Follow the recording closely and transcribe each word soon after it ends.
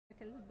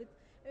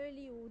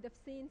early you would have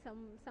seen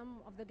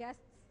some of the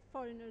guests,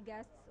 foreigner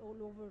guests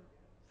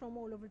from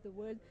all over the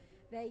world.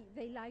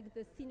 They like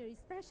the scenery,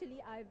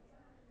 especially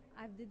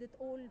I've did it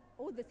all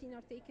the scenes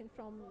are taken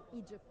from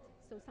Egypt.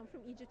 So some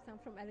from Egypt, some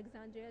from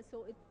Alexandria.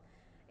 So it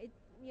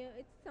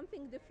it's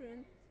something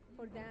different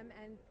for them,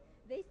 and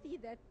they see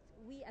that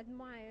we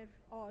admire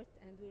art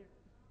and we're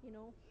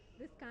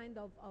this kind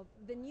of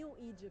the new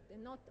Egypt,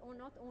 and not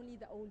only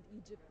the old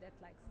Egypt that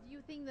likes. Do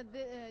you think that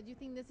do you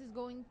think this is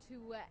going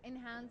to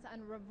enhance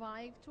and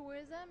revive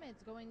tourism?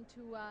 It's going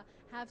to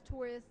have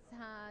tourists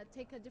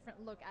take a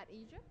different look at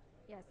Egypt?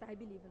 Yes, I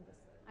believe in this.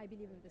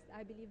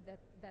 I believe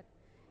that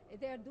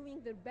they are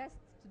doing their best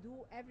to do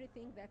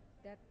everything that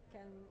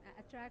can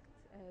attract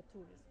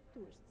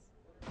tourists.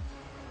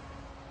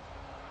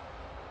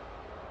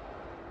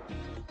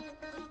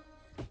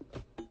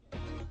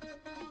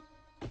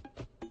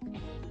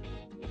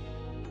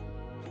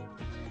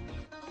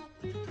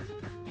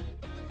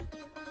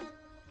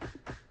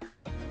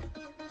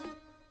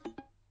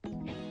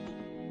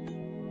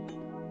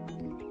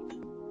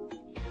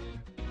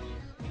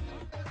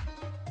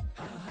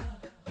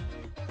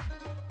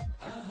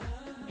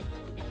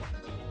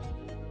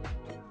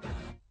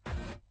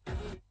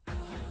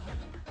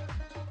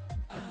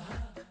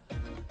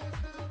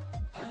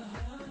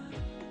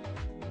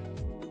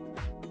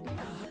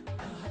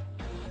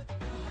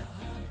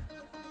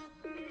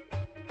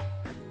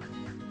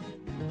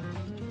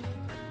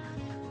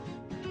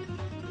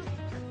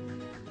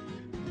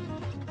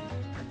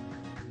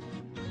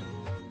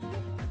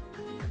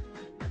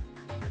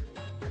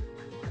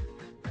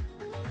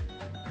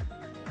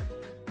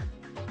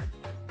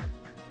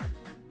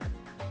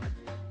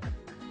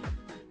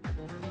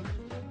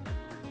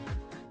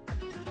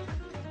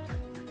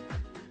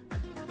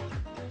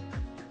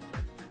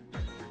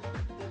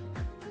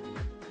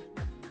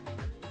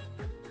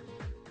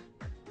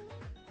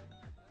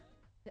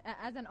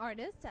 As an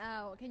artist,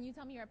 can you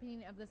tell me your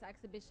opinion of this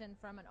exhibition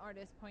from an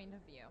artist's point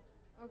of view?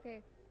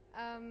 Okay.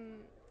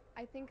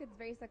 I think it's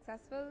very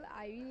successful.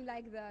 I really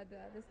like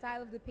the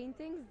style of the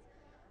paintings.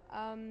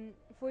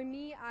 For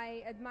me,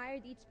 I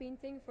admired each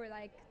painting for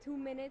like 2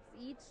 minutes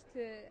each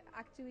to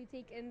actually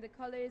take in the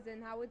colors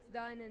and how it's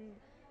done,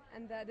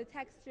 and the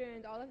texture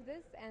and all of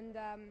this. And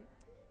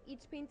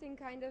each painting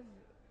kind of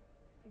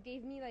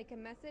gave me like a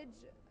message,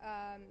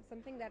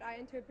 something that I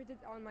interpreted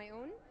on my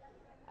own.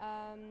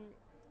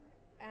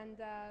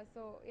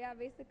 So yeah,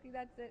 basically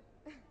that's it.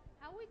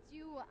 How would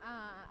you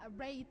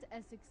rate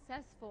a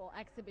successful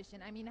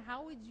exhibition? I mean,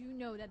 how would you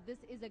know that this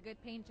is a good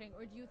painting,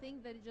 or do you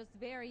think that it just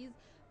varies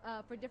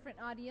for different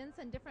audience,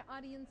 and different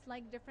audience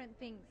like different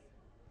things?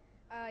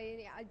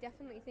 Yeah, I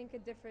definitely think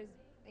it differs.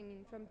 I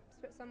mean,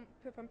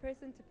 from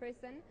person to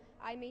person.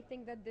 I may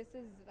think that this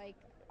is like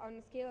on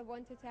a scale of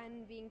 1 to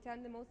 10, being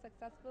 10 the most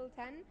successful,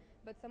 10,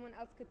 but someone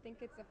else could think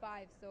it's a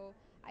 5. So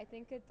I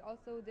think it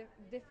also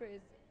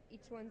differs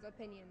each one's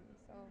opinion.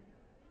 So.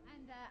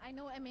 And I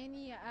know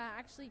Amani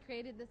actually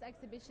created this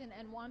exhibition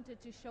and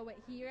wanted to show it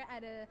here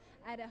at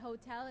a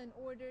hotel in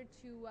order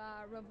to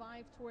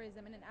revive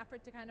tourism, in an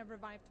effort to kind of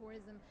revive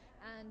tourism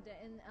and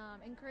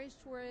encourage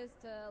tourists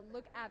to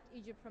look at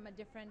Egypt from a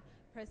different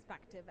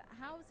perspective.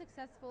 How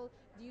successful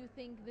do you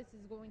think this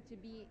is going to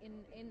be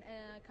in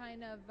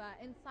kind of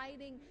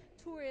inciting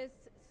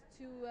tourists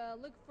to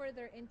look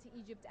further into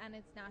Egypt and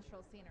its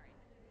natural scenery?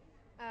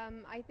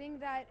 I think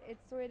that it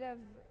sort of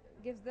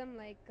gives them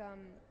like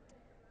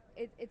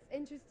it's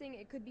interesting.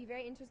 It could be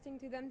very interesting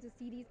to them to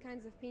see these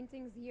kinds of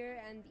paintings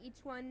here, and each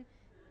one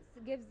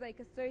gives like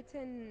a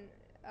certain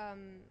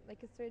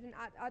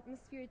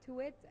atmosphere to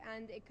it,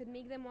 and it could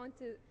make them want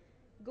to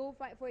go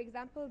fight. For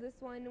example, this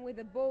one with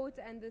the boat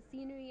and the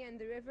scenery and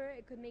the river,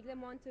 it could make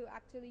them want to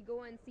actually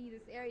go and see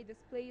this area,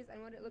 this place,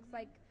 and what it looks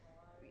like,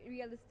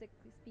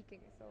 realistically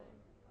speaking. So.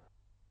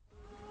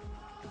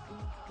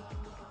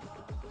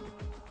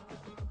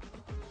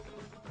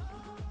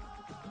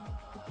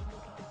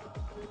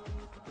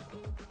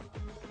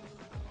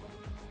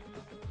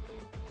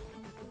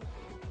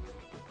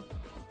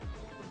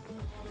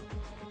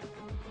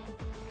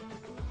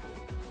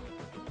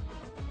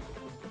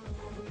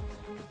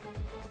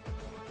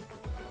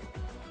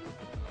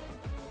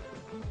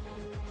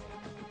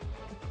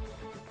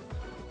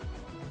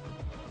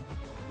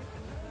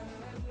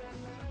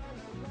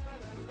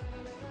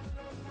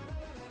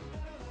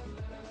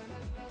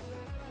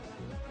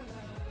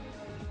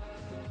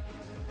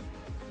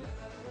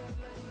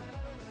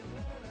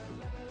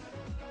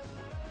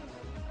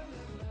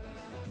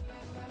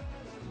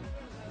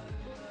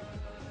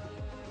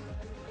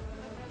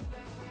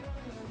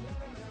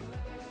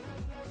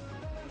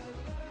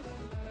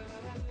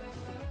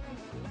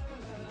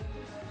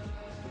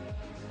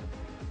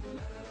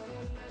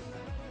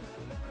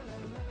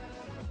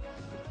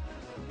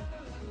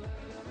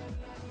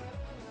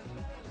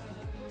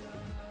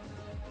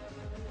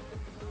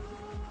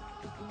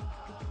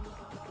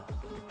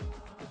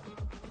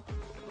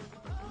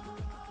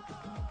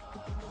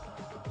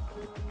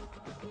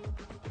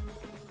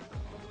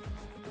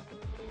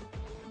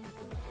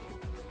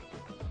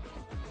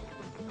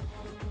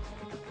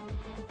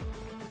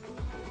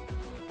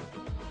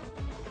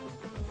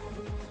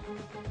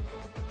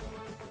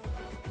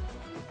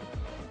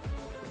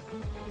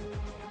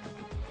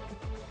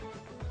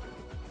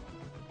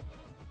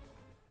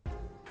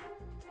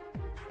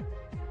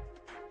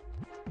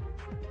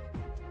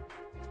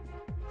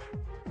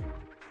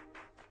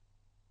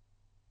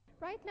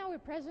 right now we're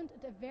present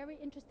at a very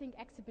interesting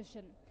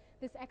exhibition.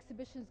 This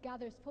exhibition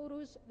gathers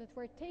photos that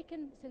were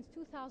taken since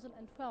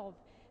 2012.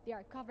 They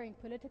are covering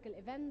political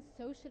events,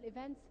 social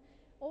events,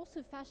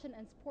 also fashion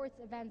and sports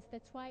events.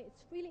 That's why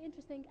it's really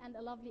interesting and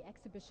a lovely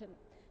exhibition.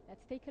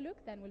 Let's take a look,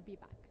 then we'll be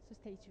back. So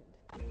stay tuned.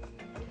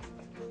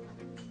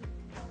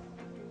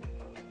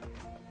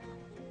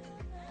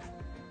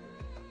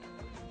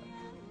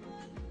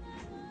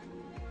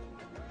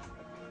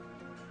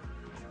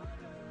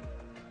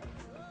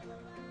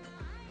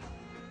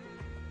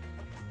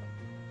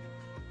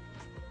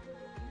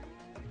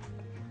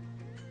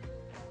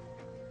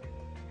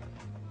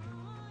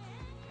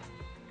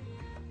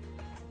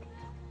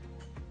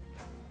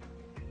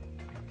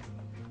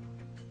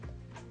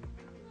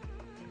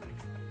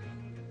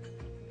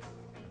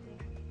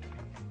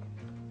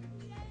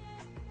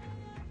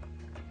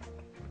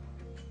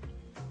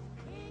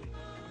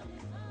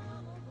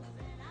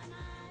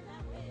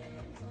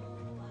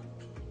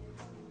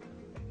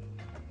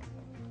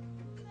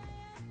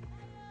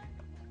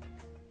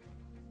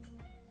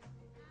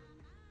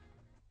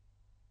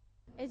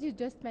 As you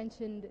just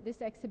mentioned,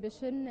 this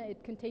exhibition,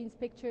 it contains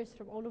pictures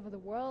from all over the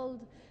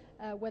world,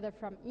 whether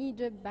from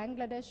Egypt,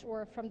 Bangladesh,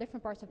 or from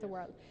different parts of the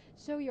world.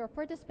 So you're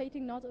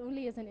participating not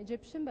only as an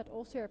Egyptian, but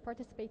also you're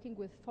participating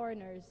with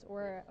foreigners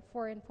or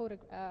foreign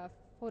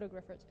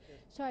photographers. Yes.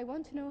 So I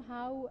want to know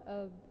how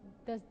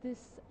does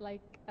this, I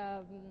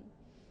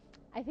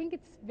think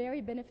it's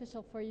very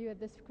beneficial for you at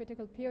this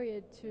critical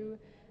period to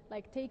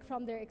take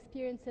from their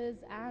experiences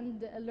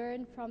and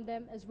learn from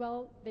them as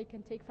well. They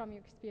can take from your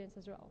experience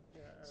as well.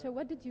 So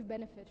what did you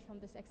benefit from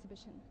this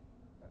exhibition?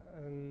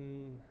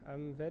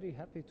 I'm very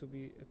happy to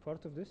be a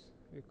part of this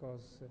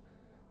because,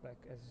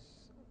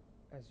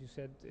 as you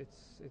said,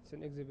 it's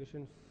an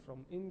exhibition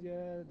from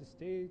India, the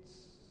States,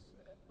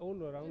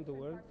 all around the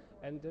world,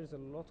 and there's a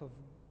lot of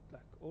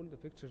all the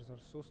pictures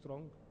are so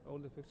strong. All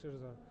the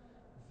pictures are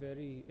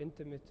very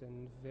intimate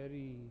and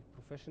very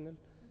professional.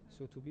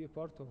 So to be a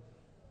part of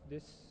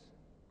this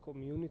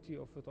community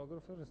of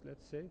photographers,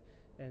 let's say,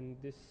 and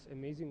this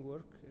amazing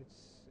work,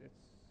 it's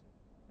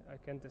I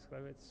can't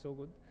describe it. It's so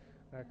good.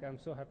 I'm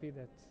so happy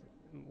that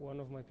one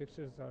of my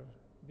pictures are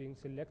being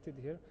selected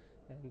here,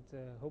 and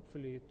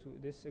hopefully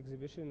this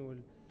exhibition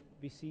will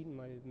be seen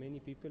by many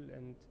people,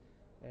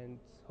 and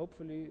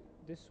hopefully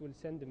this will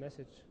send a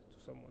message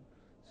to someone.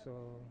 So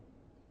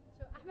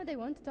Ahmed, I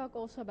want to talk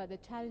also about the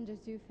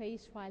challenges you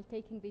face while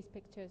taking these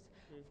pictures.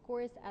 Of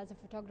course, as a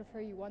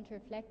photographer, you want to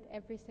reflect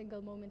every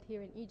single moment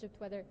here in Egypt,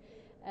 whether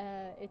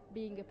it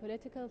being a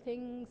political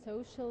thing,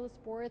 social,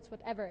 sports,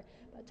 whatever.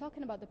 But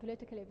talking about the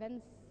political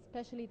events,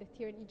 especially that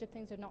here in Egypt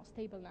things are not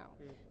stable now.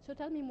 So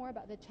tell me more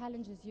about the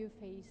challenges you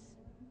face.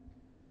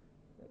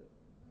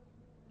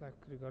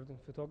 Regarding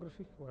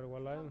photography,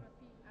 while I'm And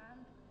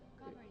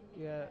covering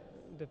these yeah,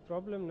 events. the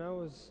problem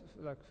now is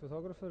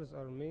photographers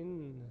are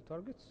main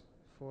targets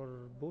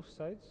for both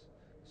sides,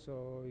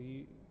 so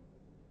you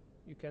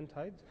can't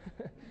hide.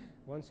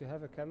 Once you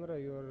have a camera,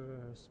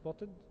 you're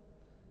spotted.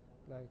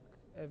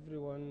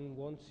 Everyone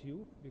wants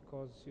you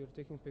because you're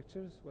taking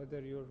pictures, whether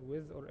you're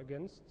with or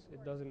against,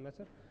 it doesn't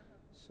matter.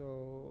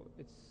 So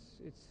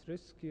it's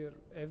riskier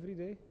every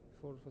day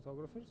for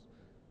photographers.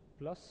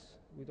 Plus,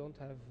 we don't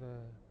have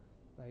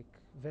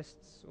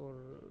vests or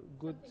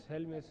good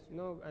helmets.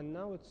 No, and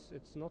now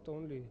it's not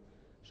only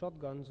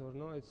shotguns or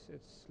no,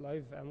 it's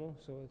live ammo,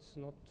 so it's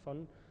not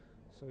fun.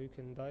 So you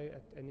can die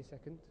at any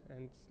second.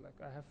 And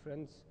I have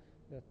friends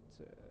that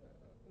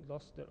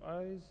lost their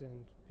eyes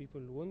and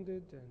people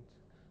wounded, and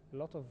a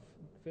lot of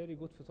very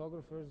good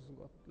photographers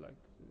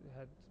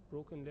had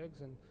broken legs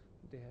and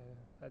they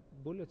had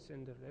bullets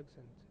in their legs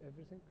and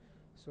everything.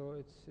 So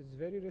it's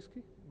very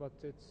risky, but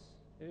it's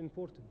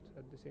important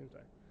at the same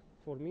time.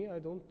 For me, I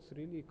don't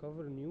really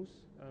cover news.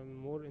 I'm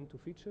more into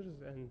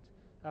features and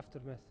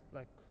aftermath.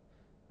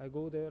 I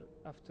go there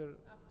after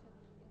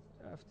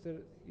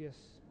yes,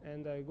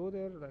 and I go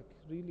there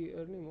really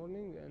early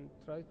morning and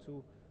try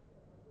to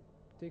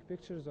take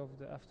pictures of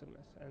the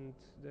aftermath and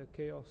the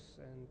chaos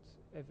and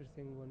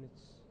everything when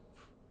it's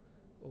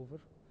over,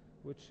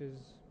 which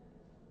is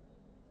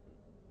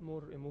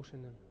more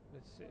emotional,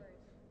 let's say.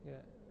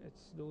 Yeah,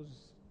 it's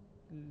those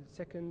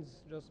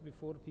seconds just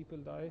before people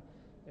die.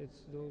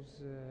 It's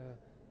those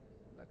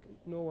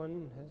no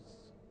one has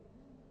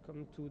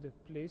come to the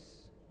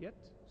place yet,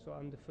 so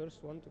I'm the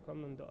first one to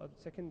come on the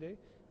second day,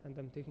 and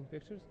I'm taking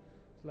pictures.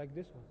 It's like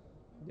this one,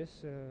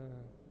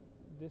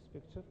 this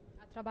picture.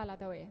 Atraba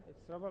al-Adawiyya.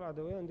 It's Rabal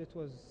Adawiyya, and it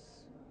was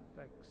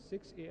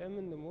 6 a.m.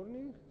 in the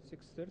morning,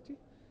 6:30.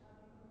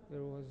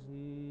 There was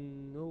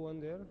no one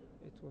there.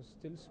 It was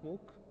still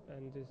smoke,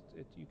 and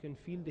you can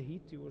feel the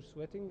heat. You were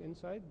sweating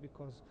inside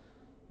because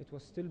it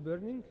was still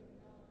burning,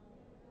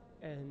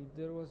 and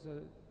there was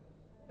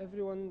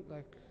everyone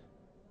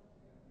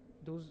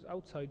those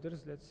outsiders,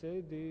 let's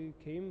say, they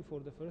came for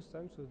the first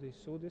time, so they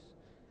saw this.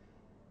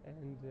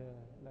 And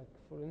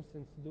for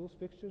instance, those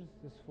pictures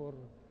is for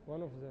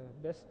one of the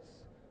best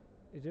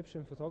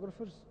Egyptian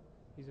photographers.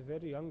 He's a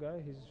very young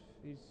guy.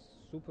 He's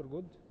super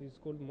good. He's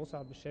called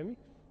Musab al-Shami.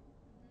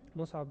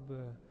 Musab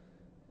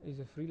He's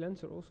a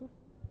freelancer also.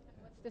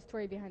 What's the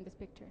story behind this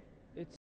picture? It's